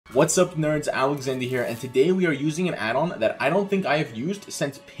What's up nerds, Alexander here, and today we are using an add-on that I don't think I have used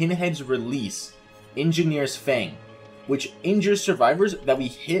since Pinhead's release, Engineer's Fang, which injures survivors that we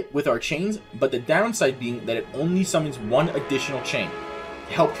hit with our chains, but the downside being that it only summons one additional chain.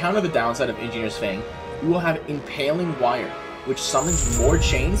 To help counter the downside of Engineer's Fang, we will have Impaling Wire, which summons more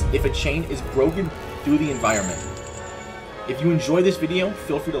chains if a chain is broken through the environment. If you enjoy this video,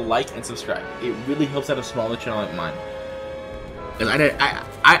 feel free to like and subscribe. It really helps out a smaller channel like mine.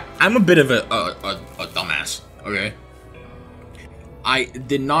 I'm a bit of a dumbass, okay? I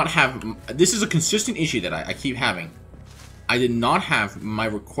did not have... This is a consistent issue that I keep having. I did not have my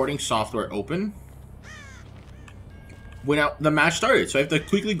recording software open when the match started, so I have to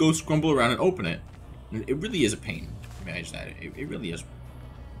quickly go scrumble around and open it. It really is a pain to manage that. It really is.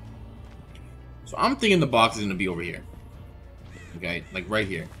 So I'm thinking the box is going to be over here. Okay, like right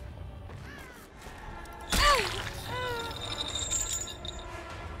here.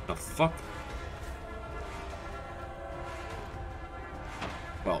 The fuck?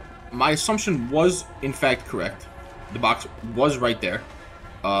 Well, my assumption was in fact correct. The box was right there.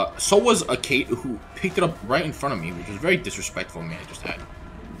 So was a Kate who picked it up right in front of me, which was very disrespectful of me. I just had.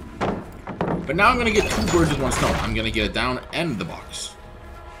 But now I'm gonna get two birds with one stone. I'm gonna get it down and the box.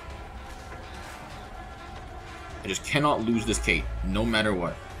 I just cannot lose this Kate, no matter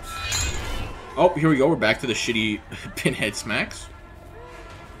what. Oh, here we go. We're back to the shitty Pinhead smacks.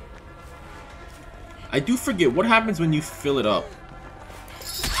 I do forget what happens when you fill it up.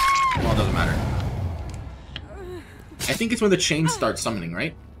 Well, it doesn't matter. I think it's when the chain starts summoning,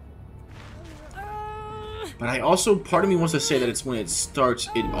 right? But I also, part of me wants to say that it's when it starts,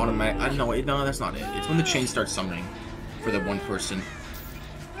 it automatically. I don't know. No, that's not it. It's when the chain starts summoning for that one person.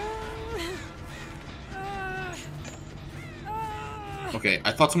 Okay,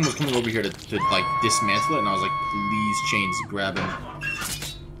 I thought someone was coming over here to like dismantle it, and I was like, please, chains, grab him.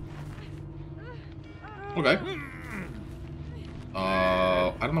 Okay.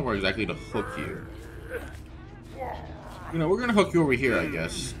 I don't know where exactly to hook you. You know, we're gonna hook you over here, I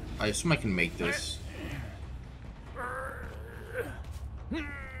guess. I assume I can make this.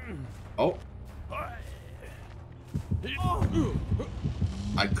 Oh.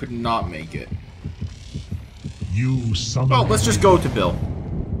 I could not make it. You summoned. Well, let's just go to Bill.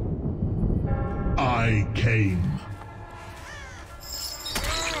 I came.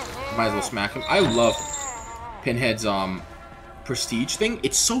 Might as well smack him. I love Pinhead's prestige thing.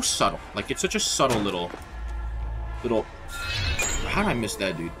 It's so subtle. Like, it's such a subtle little. How did I miss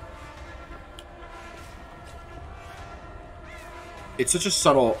that, dude? It's such a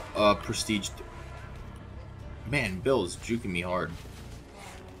subtle prestige. Man, Bill's juking me hard.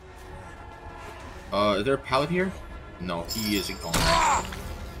 Is there a pallet here? No, he isn't going. Well,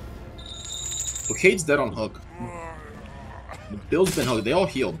 Kate's dead on hook. Bill's been hooked. They all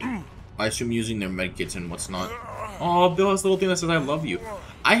healed. I assume using their medkits and what's not. Oh, Bill has a little thing that says I love you.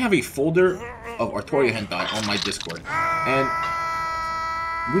 I have a folder of Artoria hentai on my Discord. And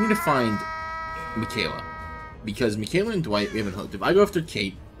we need to find Michaela. Because Michaela and Dwight, we haven't hooked. If I go after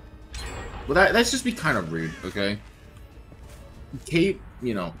Kate, well, that's just be kind of rude, okay? Kate,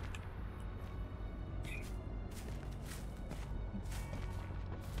 you know.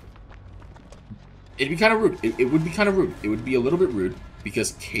 It'd be kind of rude. It would be kind of rude. It would be a little bit rude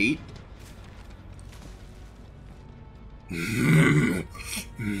because Kate.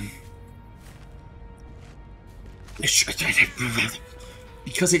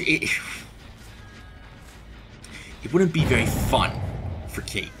 Because it wouldn't be very fun for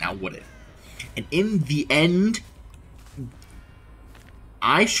Kate, now would it? And in the end,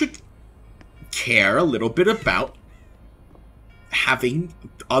 I should care a little bit about having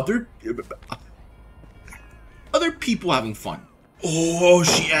other people having fun. Oh,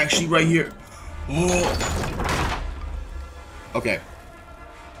 she actually right here. Oh. Okay.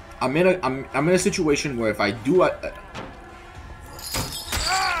 I'm in a situation where if I do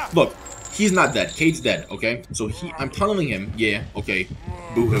look, he's not dead. Kate's dead, okay? So I'm tunneling him. Yeah, okay.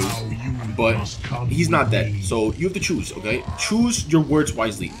 Boo-hoo. But he's not dead. So you have to choose, okay? Choose your words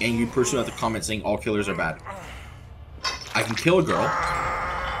wisely. Angry person at the comment saying all killers are bad. I can kill a girl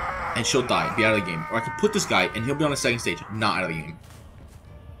and she'll die, be out of the game. Or I can put this guy, and he'll be on the second stage, not out of the game.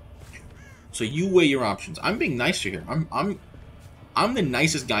 So you weigh your options. I'm being nicer here. I'm the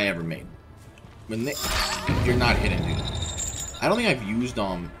nicest guy ever made. You're not hitting, dude. I don't think I've used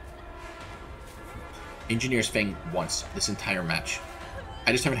Engineer's Fang once this entire match.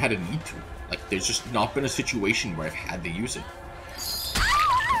 I just haven't had a need to. Like, there's just not been a situation where I've had to use it.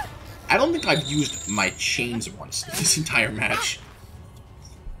 I don't think I've used my chains once this entire match.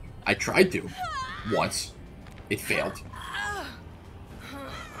 I tried to. Once. It failed.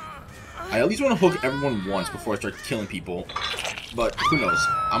 I at least want to hook everyone once before I start killing people. But who knows?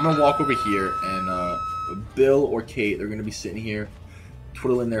 I'm gonna walk over here and Bill or Kate, they're gonna be sitting here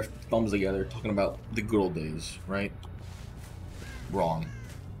twiddling their thumbs together, talking about the good old days, right? Wrong.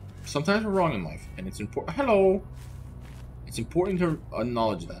 Sometimes we're wrong in life, and it's important. Hello. It's important to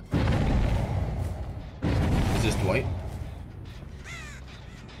acknowledge that. Is this Dwight?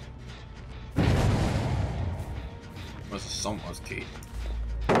 Was Kate.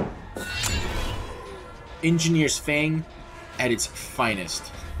 Engineer's Fang at its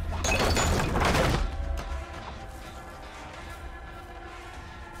finest.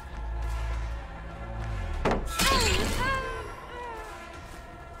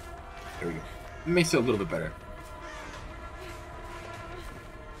 There we go. It makes it a little bit better.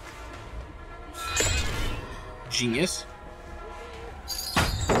 Genius.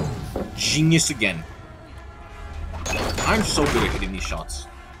 Genius again. I'm so good at hitting these shots.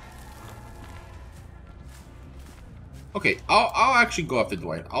 Okay, I'll actually go after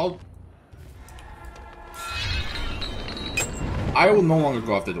Dwight. I will no longer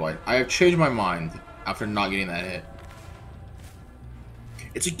go after Dwight. I have changed my mind after not getting that hit.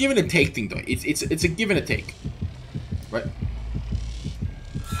 It's a give and a take thing, though. It's a give and a take, right?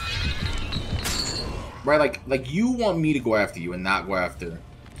 Right, like you want me to go after you and not go after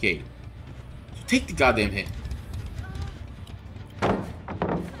Kate. So take the goddamn hit.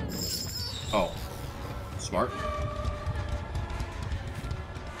 Oh, smart.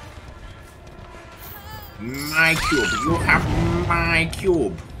 My cube. You have my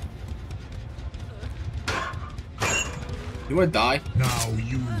cube. You wanna die? Now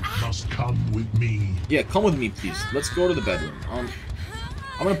you must come with me. Yeah, come with me, please. Let's go to the bedroom. I'm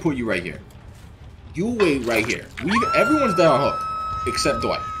gonna put you right here. You wait right here. Everyone's down on hook, except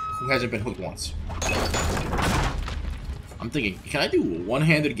Dwight, who hasn't been hooked once. I'm thinking, can I do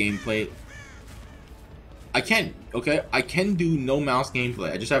one-handed gameplay? I can, okay? I can do no mouse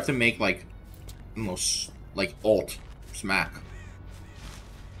gameplay. I just have to make, like, I don't know, like alt smack.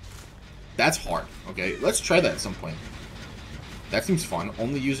 That's hard, okay? Let's try that at some point. That seems fun.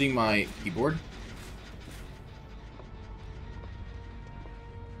 Only using my keyboard.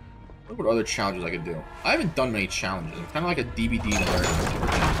 What other challenges I could do? I haven't done many challenges. I'm kind of like a DVD nerd.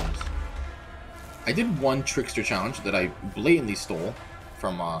 I did one trickster challenge that I blatantly stole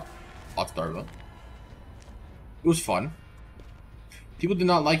from Otstarva. It was fun. People did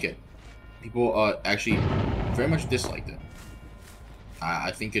not like it. People actually very much disliked it.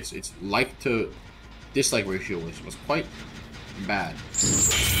 I think its like to dislike ratio was quite bad.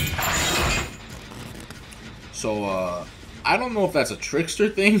 So I don't know if that's a trickster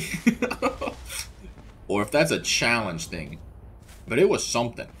thing or if that's a challenge thing, but it was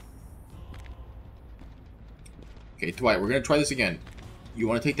something. Okay, Dwight, we're gonna try this again. You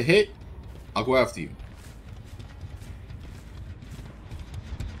want to take the hit? I'll go after you.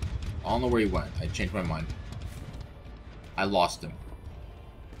 I don't know where he went. I changed my mind. I lost him.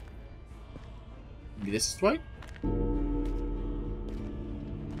 Maybe this is Dwight?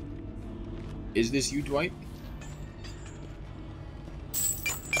 Is this you, Dwight?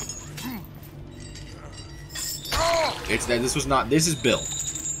 It's that. This was not. This is Bill.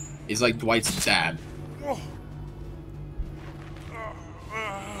 He's like Dwight's dad.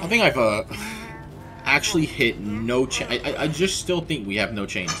 I think I've actually hit no chain. I just still think we have no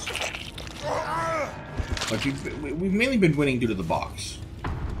chains. Like we've mainly been winning due to the box.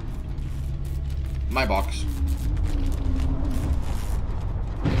 My box.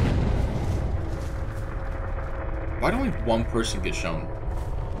 Why don't only one person get shown?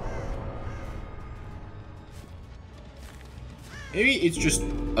 Maybe it's just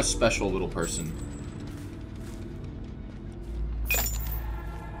a special little person.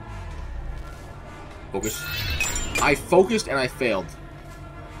 Focus. I focused and I failed.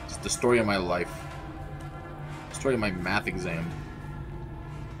 It's the story of my life. The story of my math exam.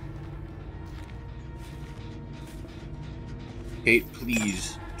 Kate,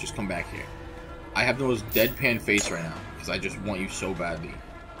 please just come back here. I have the most deadpan face right now because I just want you so badly.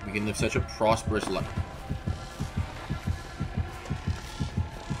 We can live such a prosperous life.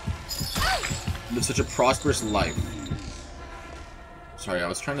 Live such a prosperous life. Sorry, I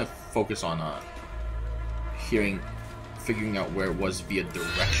was trying to focus on figuring out where it was via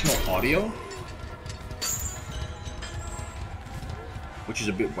directional audio, which is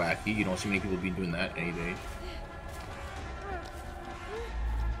a bit wacky. You don't see many people be doing that any day.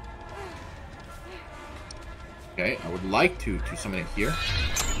 Okay, I would like to summon it here.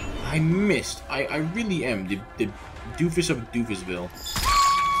 I missed. I really am the doofus of Doofusville.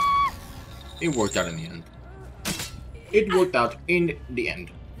 It worked out in the end. It worked out in the end.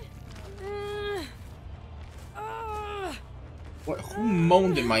 What? Who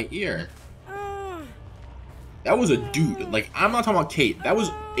moaned in my ear? That was a dude. Like, I'm not talking about Kate. That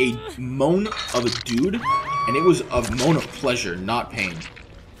was a moan of a dude, and it was a moan of pleasure, not pain.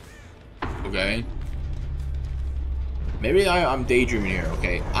 Okay? Maybe I'm daydreaming here,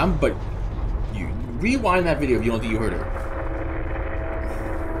 okay? But you rewind that video if you don't think you heard her.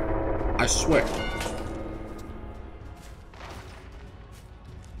 I swear.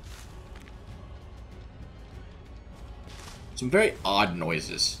 Some very odd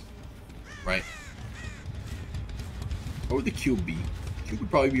noises, right? Where would the cube be? The cube would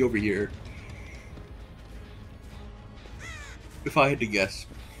probably be over here. If I had to guess.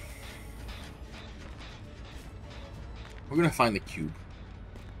 We're gonna find the cube.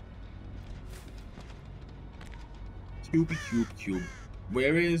 Cube, cube, cube.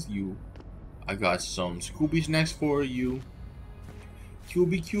 Where is you? I got some Scooby snacks for you.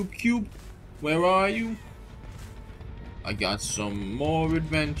 Cubey, cube, cube. Where are you? I got some more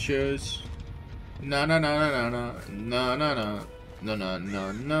adventures. Na na na na na na na na na na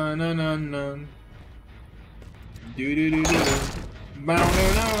na na na na na. Do do do do. Bow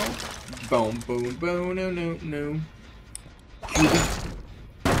no no. Boom boom boom no no no.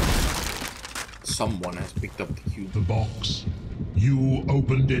 Someone has picked up the cube. The box. You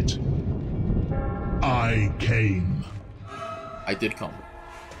opened it. I came. I did come.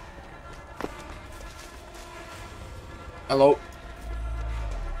 Hello.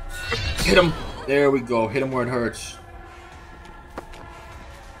 Hit him. There we go. Hit him where it hurts.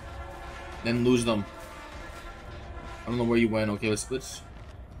 Then lose them. I don't know where you went. Okay, let's.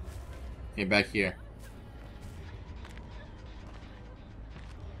 Okay, back here.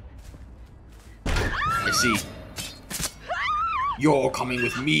 I see. You're coming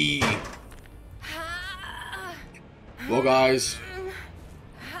with me. Well, guys,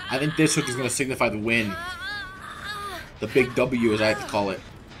 I think this hook is going to signify the win. The big W, as I have to call it.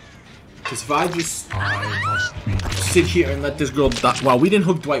 Because if I just sit here and let this girl die. Wow, we didn't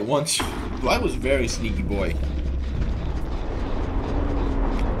hook Dwight once. Dwight was a very sneaky boy.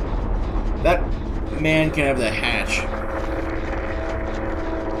 That man can have the hatch.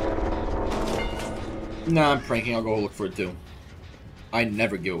 Nah, I'm pranking. I'll go look for it too. I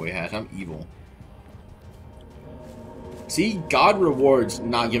never give away hatch. I'm evil. See, God rewards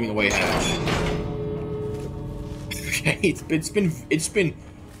not giving away hatch. Okay, it's been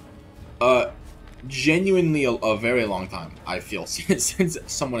genuinely a very long time, I feel, since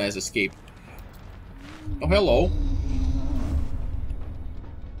someone has escaped. Oh, hello.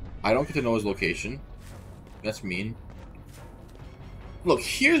 I don't get to know his location. That's mean. Look,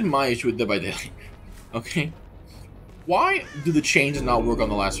 here's my issue with Dead by Daylight. Okay? Why do the chains not work on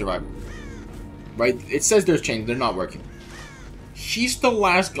the last survivor? Right? It says there's chains, they're not working. He's the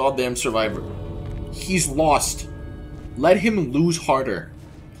last goddamn survivor. He's lost. Let him lose harder.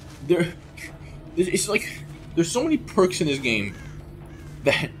 It's like there's so many perks in this game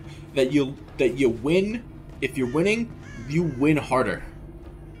that you win. If you're winning, you win harder.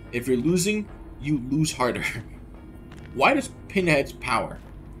 If you're losing, you lose harder. Why does Pinhead's power,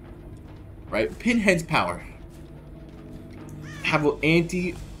 right? Pinhead's power have an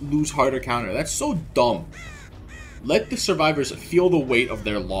anti-lose harder counter? That's so dumb. Let the survivors feel the weight of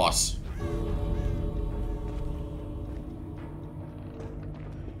their loss.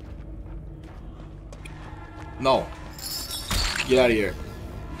 No. Get out of here.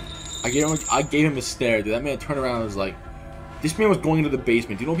 I gave him a stare, dude. That man turned around and was like, this man was going into the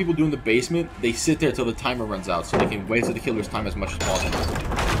basement. Do you know what people do in the basement? They sit there till the timer runs out so they can waste the killer's time as much as possible.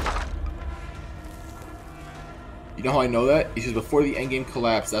 You know how I know that? He says before the endgame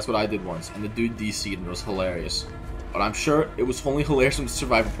collapsed, that's what I did once. And the dude DC'd and it was hilarious. But I'm sure it was only hilarious from the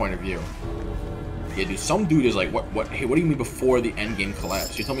survivor point of view. Yeah, dude, some dude is like, hey, what do you mean before the endgame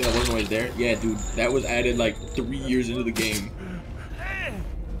collapse? You told me that wasn't always there? Yeah, dude, that was added like 3 years into the game.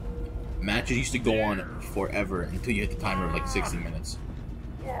 Matches used to go on forever until you hit the timer of like 60 minutes.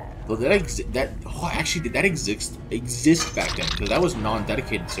 Well, did that exist back then? Because that was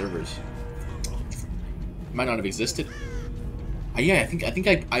non-dedicated servers. Might not have existed. Yeah, I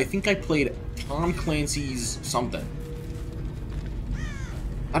think I played Tom Clancy's something.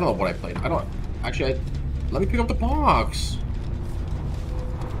 I don't know what I played. I don't actually. Let me pick up the box.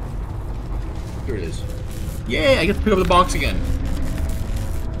 Here it is. Yay! I get to pick up the box again.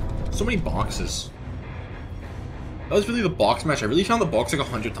 So many boxes. That was really the box match. I really found the box like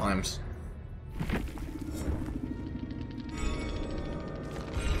 100 times.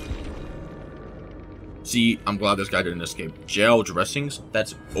 See, I'm glad this guy didn't escape. Gel dressings?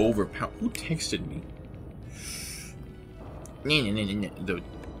 That's overpowered. Who texted me?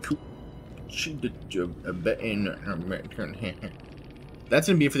 That's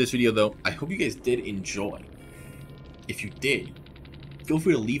gonna be it for this video, though. I hope you guys did enjoy. If you did, feel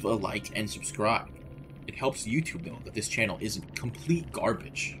free to leave a like and subscribe. It helps YouTube know that this channel isn't complete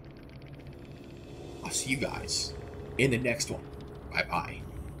garbage. I'll see you guys in the next one. Bye bye.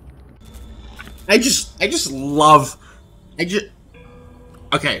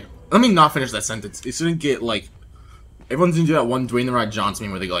 Okay, let me not finish that sentence. It's gonna get like, everyone's gonna do that one Dwayne The Rock Johnson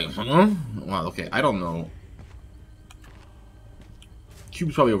meme where they go like, huh? Wow, okay, I don't know.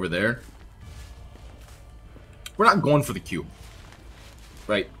 Cube's probably over there. We're not going for the cube,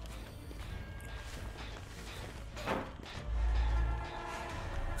 right?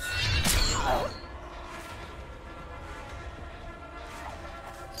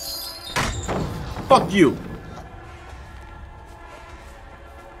 Fuck you.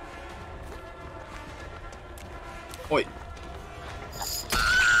 Wait.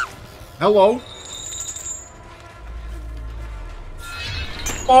 Hello?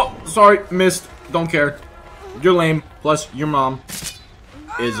 Oh, sorry, missed. Don't care. You're lame. Plus, your mom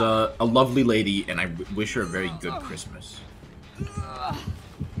is a lovely lady, and I wish her a very good Christmas.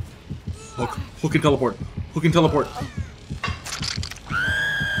 Hook and teleport. Hook and teleport.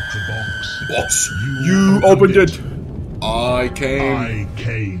 Box. You opened it. I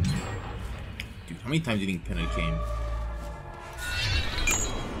came. Dude, how many times do you think Pinhead came?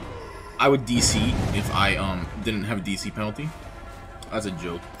 I would DC if I didn't have a DC penalty. That's a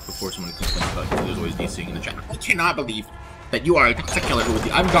joke. Before someone complains about it, there's always DCing in the chat. I cannot believe that you are a killer with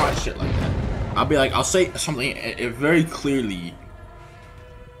you. I've got shit like that. I'll be like, I'll say something very clearly,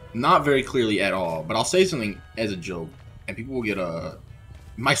 not very clearly at all, but I'll say something as a joke, and people will get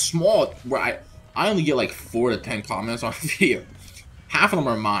my small, where I only get like 4 to 10 comments on a video. Half of them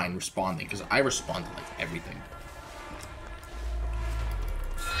are mine responding, because I respond to like everything.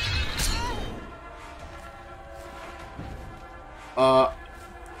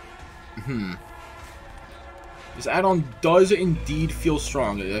 This add-on does indeed feel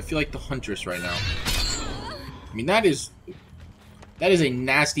strong. I feel like the Huntress right now. I mean, that is a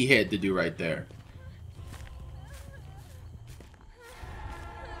nasty hit to do right there.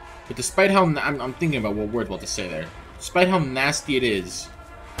 But despite how I'm thinking about what we're about to say there. Despite how nasty it is,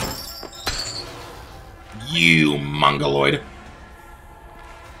 you mongoloid.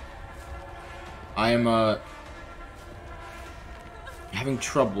 I am having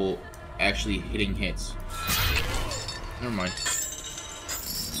trouble actually hitting hits. Never mind.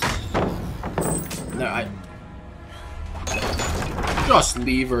 No, just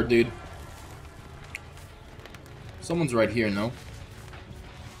leave her, dude. Someone's right here, no?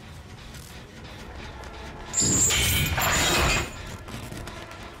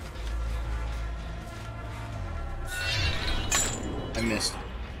 I missed.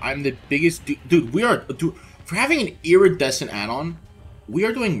 I'm the biggest dude. We are, for having an iridescent add-on, we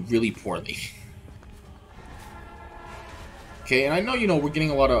are doing really poorly. Okay, and I know, you know, we're getting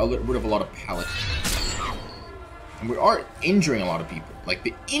rid of a lot of pallets. And we are injuring a lot of people. Like,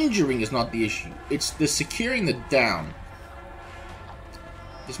 the injuring is not the issue. It's the securing the down.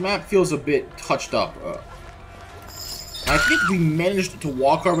 This map feels a bit touched up. I think we managed to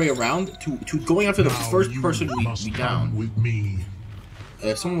walk our way around to going after the first person we down. With me.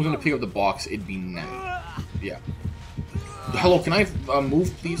 If someone was going to pick up the box, it'd be now. Yeah. Hello, can I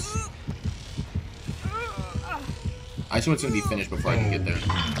move, please? I assume it's going to be finished before I can get there.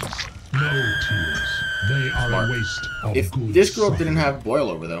 No tears. They are Smart. a waste of If good this girl sorrow. didn't have boil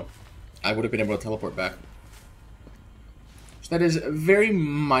over, though, I would have been able to teleport back. So that is a very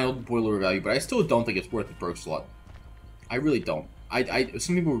mild boil over value, but I still don't think it's worth the perk slot. I really don't.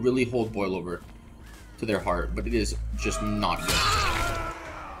 Some people really hold boil over to their heart, but it is just not good.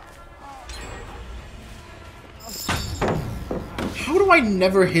 How do I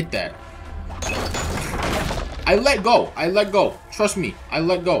never hit that? I let go. I let go. Trust me. I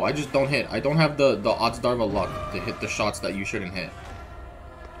let go. I just don't hit. I don't have the odds Darva luck to hit the shots that you shouldn't hit.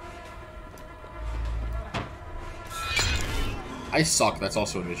 I suck. That's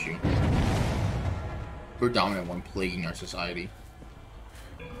also an issue. We're dominant one plaguing our society.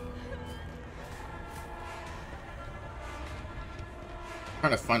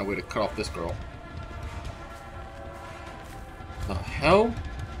 Trying to find a way to cut off this girl. The hell?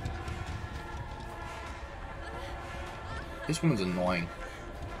 This woman's annoying.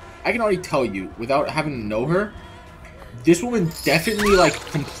 I can already tell you, without having to know her, this woman definitely, like,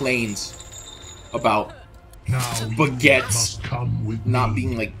 complains about baguettes not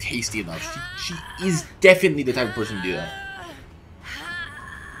being, like, tasty enough. She is definitely the type of person to do that.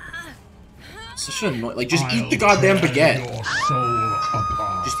 Such an annoying... Like, just eat the goddamn baguette.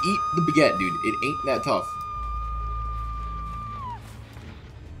 Just eat the baguette, dude. It ain't that tough.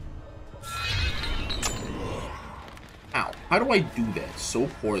 Ow. How do I do that so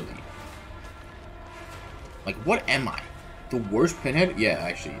poorly? Like, what am I? The worst Pinhead? Yeah,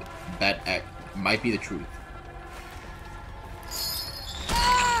 actually. That might be the truth.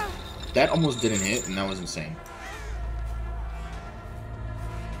 That almost didn't hit, and that was insane.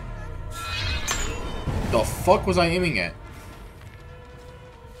 The fuck was I aiming at?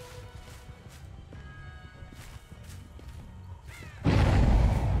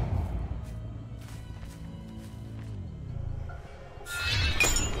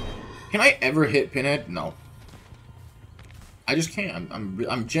 Can I ever hit Pinhead? No. I just can't.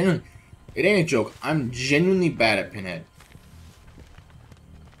 I'm genuinely... It ain't a joke. I'm genuinely bad at Pinhead.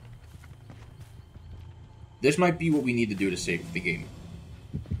 This might be what we need to do to save the game.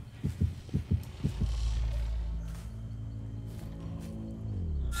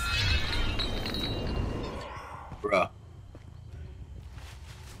 Bruh.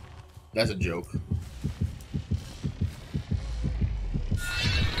 That's a joke.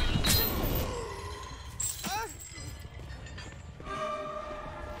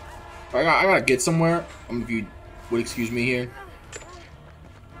 I gotta get somewhere. If you would excuse me here.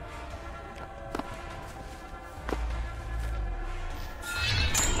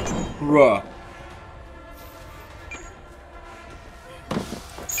 Bruh.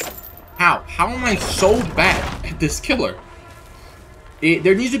 How? How am I so bad at this killer?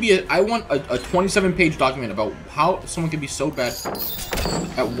 There needs to be a... I want a 27-page document about how someone can be so bad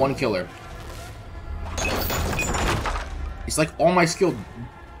at one killer. It's like all my skill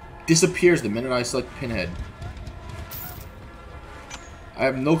disappears the minute I select Pinhead. I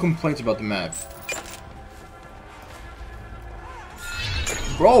have no complaints about the map.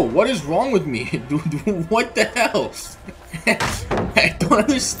 Bro, what is wrong with me? Dude, what the hell? I don't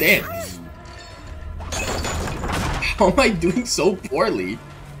understand. How am I doing so poorly?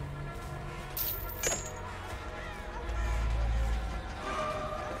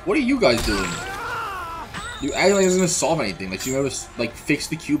 What are you guys doing? You act like it's gonna solve anything. Like you never like fix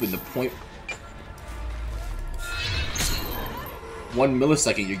the cube in the 0.1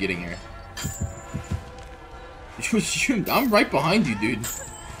 millisecond you're getting here. I'm right behind you, dude.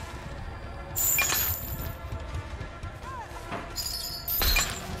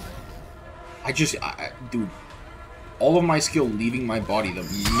 Dude, all of my skill leaving my body the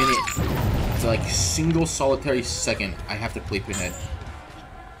minute, it's like single solitary second I have to play Pinhead.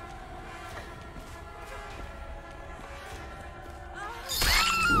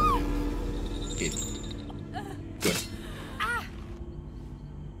 Okay. Good.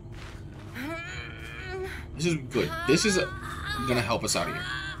 This is good. This is gonna help us out here.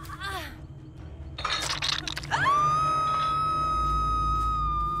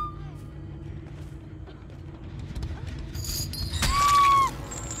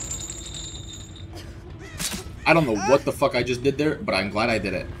 I don't know what the fuck I just did there, but I'm glad I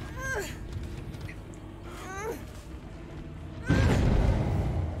did it.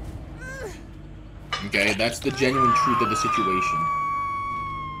 Okay, that's the genuine truth of the situation.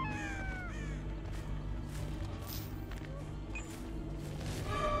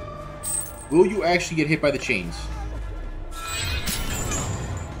 Will you actually get hit by the chains?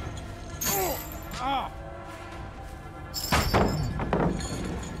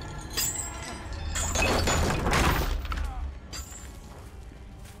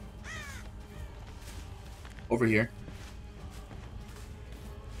 Over here.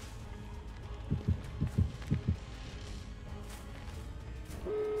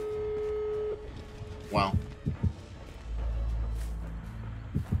 Wow.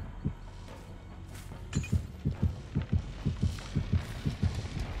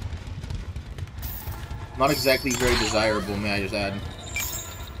 Not exactly very desirable, may I just add.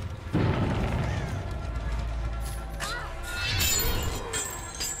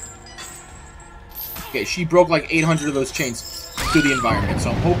 Okay, she broke like 800 of those chains to the environment,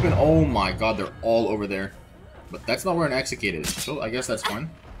 so I'm hoping... Oh my god, they're all over there. But that's not where an exit is, so I guess that's fine.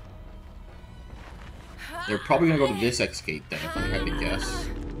 They're probably gonna go to this exit gate then, if I had to guess.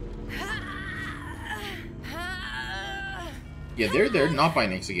 Yeah, they're not by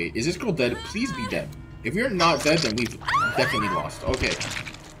an exit gate. Is this girl dead? Please be dead. If you're not dead, then we've definitely lost. Okay.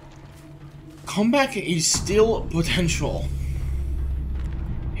 Comeback is still potential.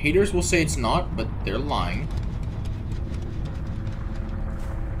 Haters will say it's not, but they're lying.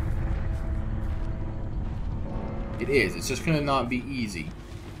 It is. It's just gonna not be easy.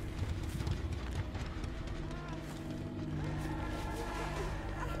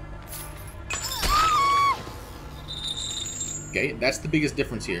 Okay, that's the biggest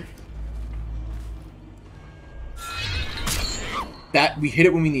difference here. That we hit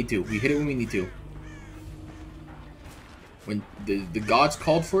it when we need to. We hit it when we need to. When the gods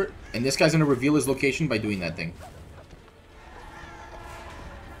called for it, and this guy's gonna reveal his location by doing that thing.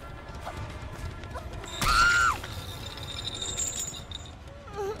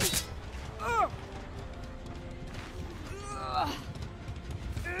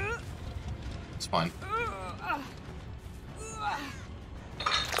 It's fine.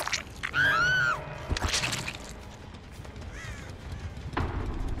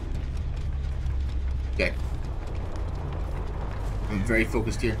 Okay. I'm very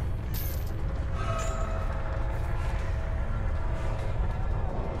focused here.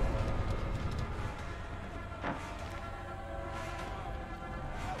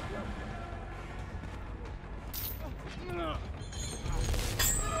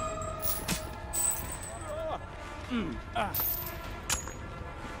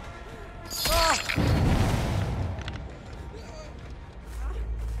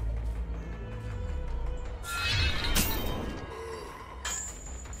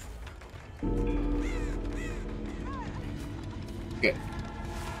 Okay.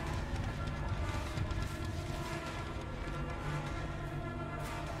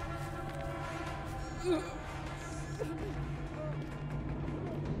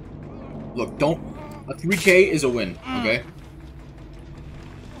 Look, don't... A 3K is a win, okay?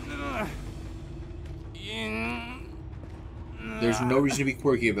 There's no reason to be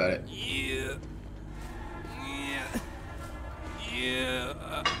quirky about it.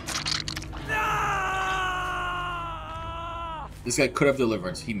 This guy could have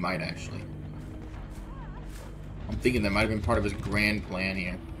deliverance. He might, actually. I'm thinking that might have been part of his grand plan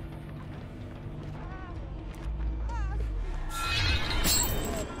here.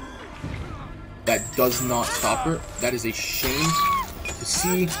 That does not stop her. That is a shame to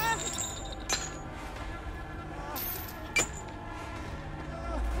see.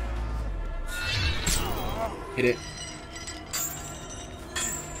 Hit it.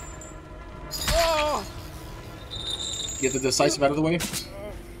 Get the decisive out of the way.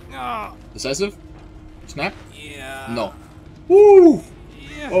 Decisive? Snap? Yeah. No. Woo!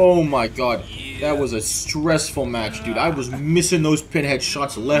 Oh my god. That was a stressful match, dude. I was missing those pinhead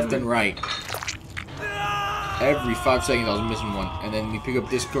shots left and right. Every 5 seconds I was missing one. And then we pick up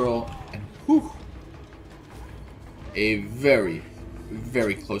this girl and whew. A very,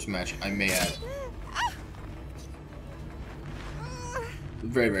 very close match, I may add.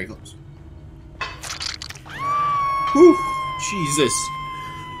 Very, very close. Whew, Jesus.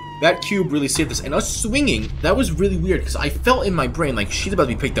 That cube really saved us. And us swinging, that was really weird because I felt in my brain like she's about to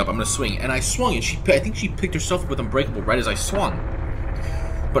be picked up. I'm gonna swing, and I swung, and I think she picked herself up with Unbreakable right as I swung.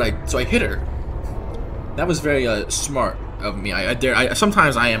 But so I hit her. That was very smart of me.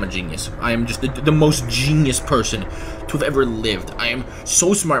 Sometimes I am a genius. I am just the most genius person to have ever lived. I am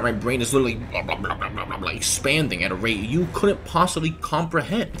so smart. My brain is literally blah, blah, blah, blah, blah, blah, blah, expanding at a rate you couldn't possibly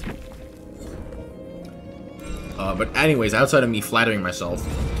comprehend. But anyways, outside of me flattering myself,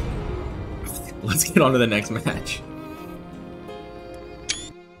 let's get on to the next match.